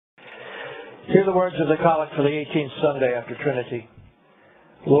Hear the words of the Collect for the 18th Sunday after Trinity.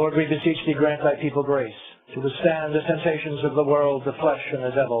 Lord, we beseech Thee, grant Thy people grace to withstand the temptations of the world, the flesh, and the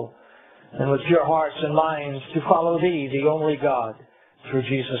devil, and with pure hearts and minds to follow Thee, the only God, through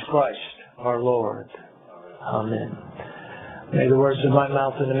Jesus Christ, our Lord. Amen. May the words of my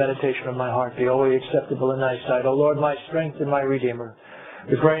mouth and the meditation of my heart be always acceptable in Thy sight, O Lord, my strength and my Redeemer.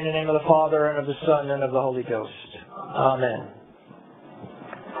 We pray in the name of the Father, and of the Son, and of the Holy Ghost. Amen.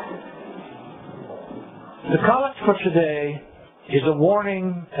 The collect for today is a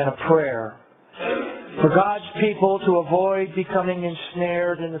warning and a prayer for God's people to avoid becoming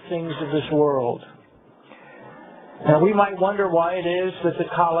ensnared in the things of this world. Now, we might wonder why it is that the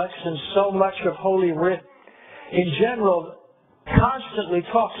collects and so much of Holy Writ in general constantly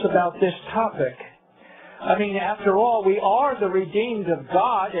talks about this topic. I mean, after all, we are the redeemed of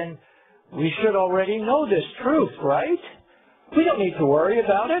God, and we should already know this truth, right? We don't need to worry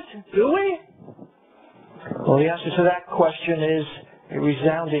about it, do we? Well, the answer to that question is a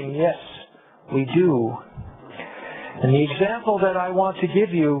resounding yes, we do. And the example that I want to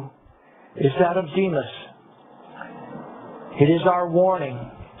give you is that of Demas. It is our warning.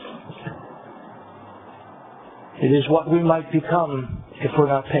 It is what we might become if we're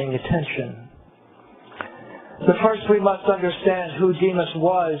not paying attention. But first we must understand who Demas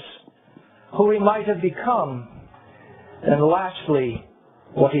was, who he might have become, and lastly,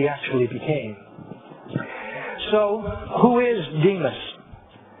 what he actually became. So, who is Demas?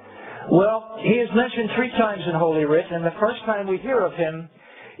 Well, he is mentioned 3 times in Holy Writ, and the first time we hear of him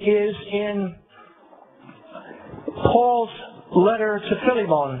is in Paul's letter to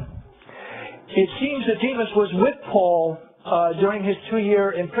Philemon. It seems that Demas was with Paul during his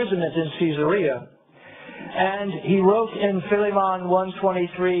 2-year imprisonment in Caesarea, and he wrote in Philemon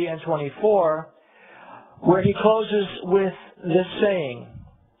 1:23 and 24, where he closes with this saying,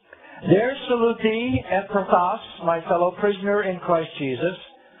 "There salute thee, Epaphras, my fellow prisoner in Christ Jesus,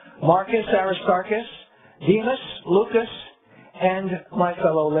 Marcus, Aristarchus, Demas, Lucas, and my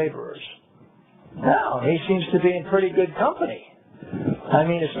fellow laborers." Now, he seems to be in pretty good company. I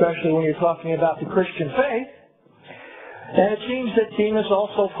mean, especially when you're talking about the Christian faith. And it seems that Demas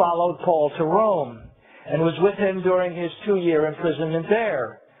also followed Paul to Rome and was with him during his 2-year imprisonment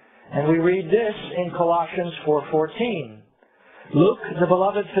there. And we read this in Colossians 4:14. "Luke, the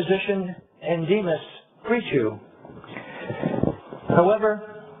beloved physician, and Demas greet you."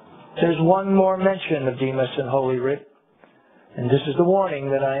 However, there's one more mention of Demas in Holy Writ, and this is the warning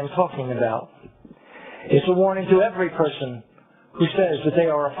that I am talking about. It's a warning to every person who says that they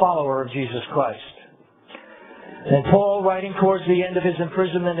are a follower of Jesus Christ. And Paul, writing towards the end of his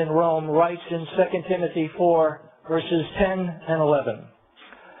imprisonment in Rome, writes in 2 Timothy 4, verses 10 and 11.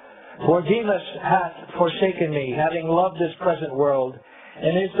 "For Demas hath forsaken me, having loved this present world,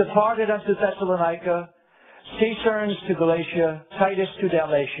 and is departed unto Thessalonica, C turns to Galatia, Titus to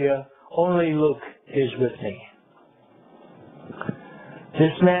Dalmatia, only Luke is with me."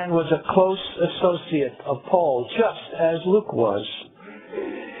 This man was a close associate of Paul, just as Luke was.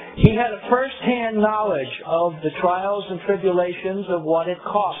 He had a first-hand knowledge of the trials and tribulations of what it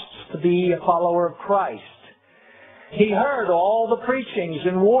costs to be a follower of Christ. He heard all the preachings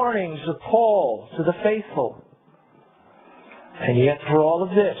and warnings of Paul to the faithful. And yet for all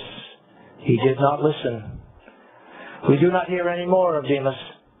of this, he did not listen. We do not hear any more of Demas,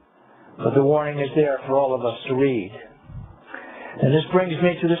 but the warning is there for all of us to read. And this brings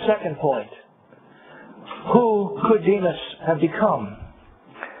me to the second point. Who could Demas have become?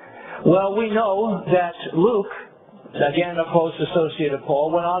 Well, we know that Luke, again a close associate of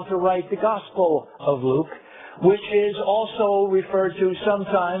Paul, went on to write the Gospel of Luke, which is also referred to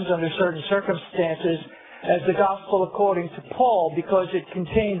sometimes under certain circumstances as the Gospel according to Paul, because it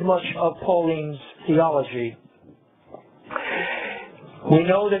contained much of Pauline's theology. We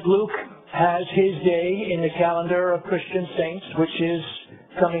know that Luke has his day in the calendar of Christian saints, which is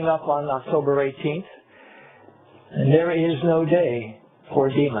coming up on October 18th, and there is no day for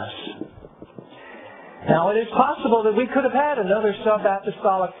Demas. Now, it is possible that we could have had another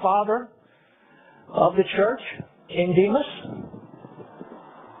sub-apostolic father of the church in Demas,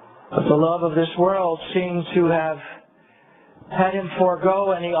 but the love of this world seemed to have had him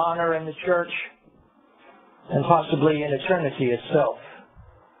forego any honor in the church and possibly in eternity itself.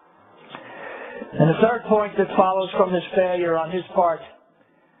 And the third point that follows from this failure on his part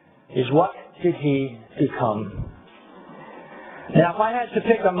is, what did he become? Now, if I had to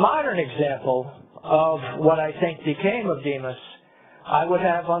pick a modern example of what I think became of Demas, I would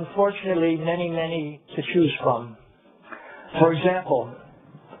have, unfortunately, many to choose from. For example,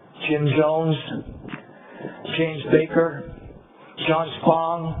 Jim Jones, James Baker, John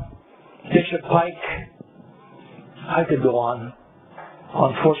Spong, Bishop Pike. I could go on.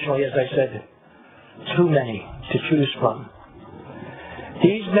 Unfortunately, as I said, too many to choose from.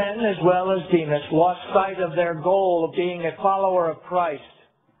 These men, as well as Demas, lost sight of their goal of being a follower of Christ.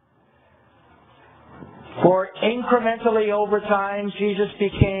 For incrementally over time, Jesus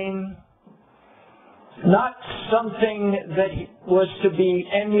became not something that was to be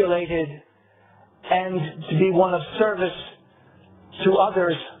emulated and to be one of service to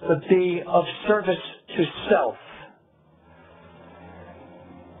others, but be of service to self.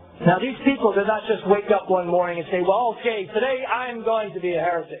 Now, these people did not just wake up one morning and say, well, okay, today I'm going to be a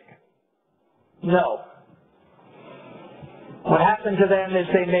heretic. No. What happened to them is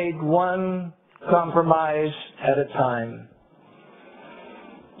they made one compromise at a time,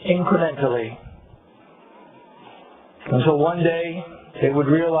 incrementally, until one day they would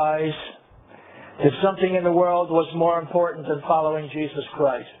realize that something in the world was more important than following Jesus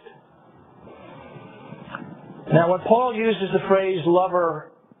Christ. Now, when Paul uses the phrase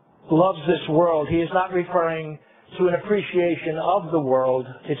lover loves this world, he is not referring to an appreciation of the world,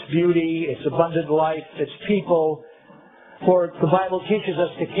 its beauty, its abundant life, its people, for the Bible teaches us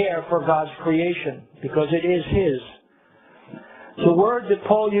to care for God's creation because it is His. The word that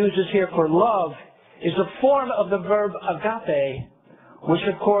Paul uses here for love is a form of the verb agape, which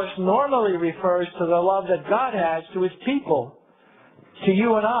of course normally refers to the love that God has to His people, to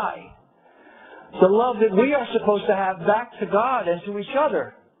you and I. The love that we are supposed to have back to God and to each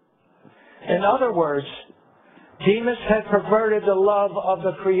other. In other words, Demas had perverted the love of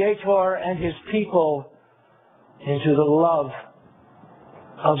the Creator and His people into the love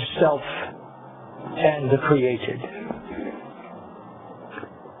of self and the created.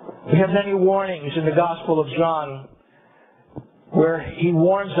 We have many warnings in the Gospel of John where he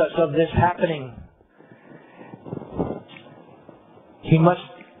warns us of this happening. He must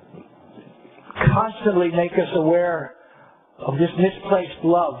constantly make us aware of this misplaced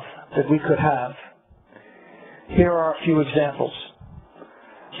love that we could have. Here are a few examples.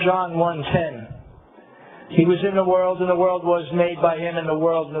 John 1:10. He was in the world, and the world was made by Him, and the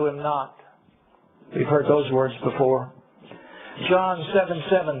world knew Him not. We've heard those words before. John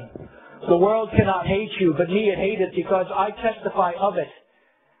 7:7. The world cannot hate you, but me it hateth, because I testify of it,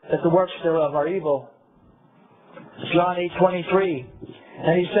 that the works thereof are evil. John 8:23.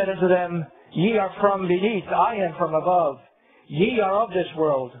 And He said unto them, Ye are from beneath, I am from above. Ye are of this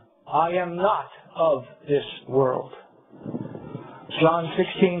world, I am not of this world. John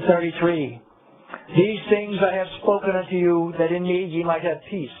 16:33. These things I have spoken unto you, that in me ye might have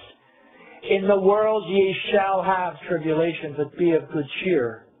peace. In the world ye shall have tribulation, but be of good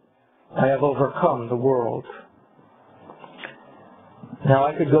cheer. I have overcome the world. Now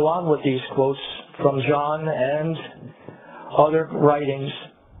I could go on with these quotes from John and other writings,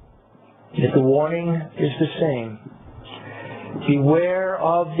 yet the warning is the same. Beware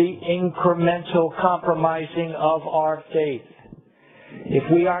of the incremental compromising of our faith. If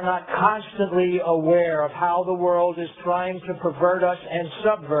we are not constantly aware of how the world is trying to pervert us and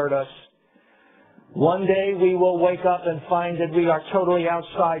subvert us, one day we will wake up and find that we are totally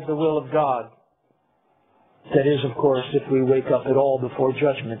outside the will of God. That is, of course, if we wake up at all before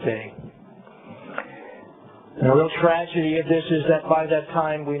Judgment Day. And the real tragedy of this is that by that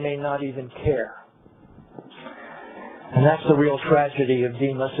time we may not even care. And that's the real tragedy of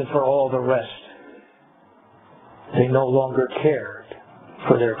Demas and for all the rest. They no longer cared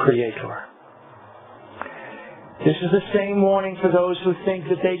for their Creator. This is the same warning for those who think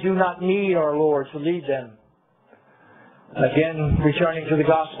that they do not need our Lord to lead them. Again, returning to the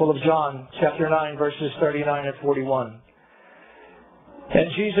Gospel of John, chapter 9, verses 39 and 41. And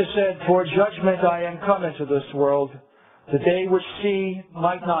Jesus said, For judgment I am come into this world, that they which see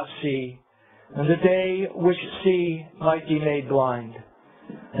might not see, and that they which see might be made blind.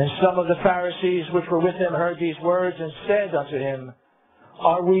 And some of the Pharisees which were with him heard these words, and said unto him,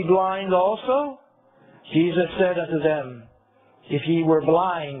 Are we blind also? Jesus said unto them, If ye were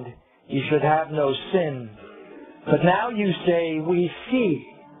blind, ye should have no sin. But now you say, We see,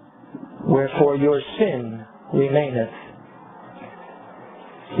 wherefore your sin remaineth.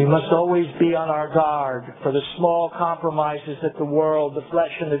 We must always be on our guard for the small compromises that the world, the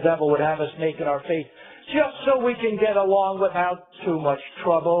flesh, and the devil would have us make in our faith, just so we can get along without too much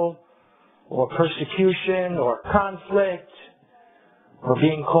trouble, or persecution, or conflict, or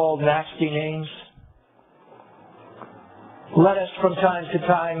being called nasty names. Let us from time to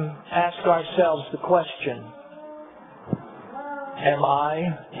time ask ourselves the question, am I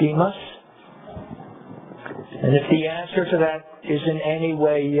Demas? And if the answer to that is in any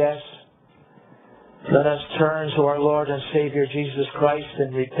way yes, let us turn to our Lord and Savior Jesus Christ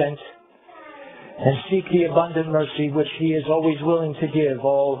and repent and seek the abundant mercy which He is always willing to give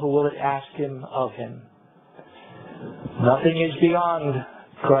all who will ask Him of Him. Nothing is beyond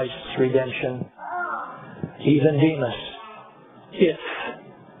Christ's redemption, even Demas, if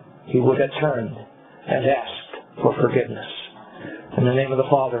he would have turned and asked for forgiveness. In the name of the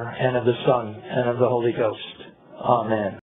Father, and of the Son, and of the Holy Ghost. Amen.